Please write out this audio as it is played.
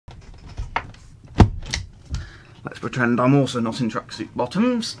Let's pretend I'm also not in tracksuit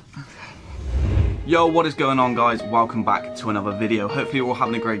bottoms. Yo, what is going on, guys? Welcome back to another video. Hopefully you're all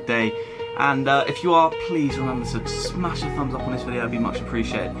having a great day. And if you are, please remember to smash a thumbs up on this video. It'd be much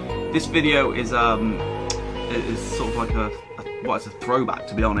appreciated. This video is sort of like well, it's a throwback,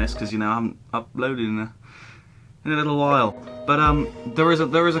 to be honest, because, you know, I haven't uploaded in a little while. But there is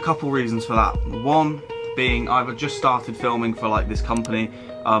a couple reasons for that. One being I've just started filming for like this company.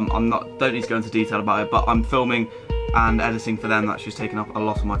 Don't need to go into detail about it, but I'm filming and editing for them. That's just taking up a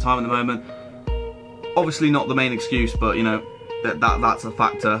lot of my time at the moment. Obviously not the main excuse, but you know, that's a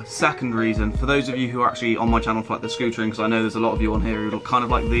factor. Second reason, for those of you who are actually on my channel for like the scootering, because I know there's a lot of you on here who kind of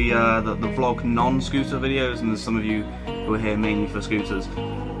like the vlog non-scooter videos, and there's some of you who are here mainly for scooters.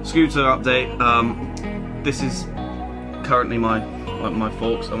 Scooter update. This is currently my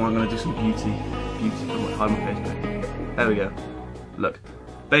forks, and I'm going to do some beauty. Hide my face back. There we go. Look,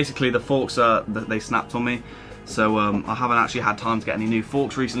 basically the forks they snapped on me, so I haven't actually had time to get any new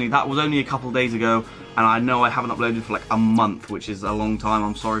forks recently. That was only a couple of days ago, and I know I haven't uploaded for like a month, which is a long time.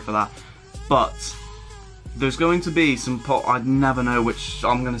 I'm sorry for that, but there's going to be some I'd never know which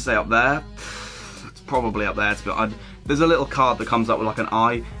I'm going to say up there. It's probably up there, there's a little card that comes up with like an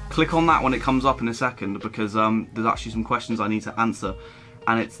eye. Click on that when it comes up in a second, because there's actually some questions I need to answer,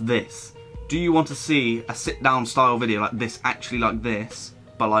 and it's this. Do you want to see a sit-down style video like this, actually like this,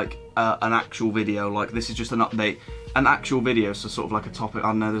 but like an actual video? Like, this is just an update, an actual video, so sort of like a topic, I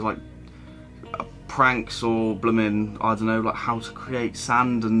don't know, there's like pranks or blooming, I don't know, like how to create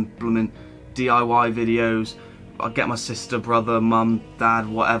sand and blooming DIY videos. I'll get my sister, brother, mum, dad,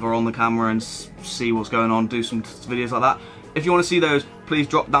 whatever on the camera and see what's going on, do some videos like that. If you want to see those, please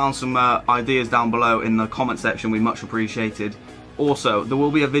drop down some ideas down below in the comment section. We much appreciated. Also, there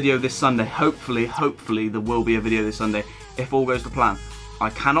will be a video this Sunday. Hopefully there will be a video this Sunday, if all goes to plan. I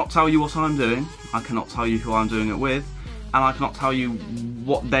cannot tell you what I'm doing, I cannot tell you who I'm doing it with, and I cannot tell you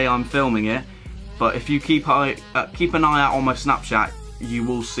what day I'm filming it, but if you keep an eye out on my Snapchat, you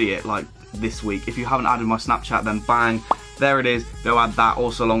will see it, like, this week. If you haven't added my Snapchat, then bang, there it is. Go add that,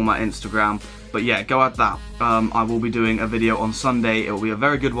 also along my Instagram. But yeah, go add that. I will be doing a video on Sunday. It will be a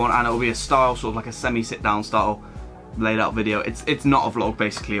very good one, and it will be a style, sort of like a semi-sit-down style laid out video. It's not a vlog,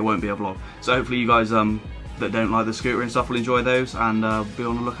 basically. It won't be a vlog. So hopefully you guys that don't like the scooter and stuff will enjoy those, and be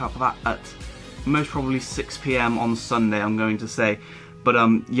on the lookout for that at most probably 6 PM on Sunday, I'm going to say. But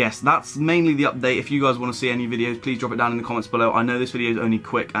yes, that's mainly the update. If you guys want to see any videos, please drop it down in the comments below. I know this video is only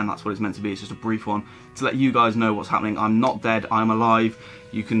quick, and that's what it's meant to be. It's just a brief one to let you guys know what's happening. I'm not dead, I'm alive.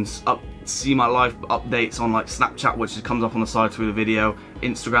 You can see my live updates on like Snapchat, which comes up on the side through the video,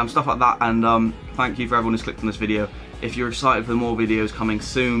 Instagram, stuff like that. And thank you for everyone who's clicked on this video. If you're excited for more videos coming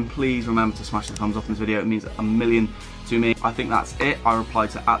soon, please remember to smash the thumbs up on this video. It means a million to me. I think that's it. I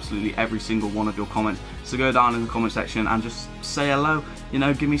replied to absolutely every single one of your comments. So go down in the comment section and just say hello. You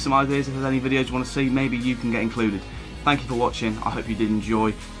know, give me some ideas. If there's any videos you want to see, maybe you can get included. Thank you for watching. I hope you did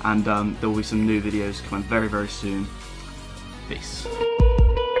enjoy, and there will be some new videos coming very, very soon. Peace.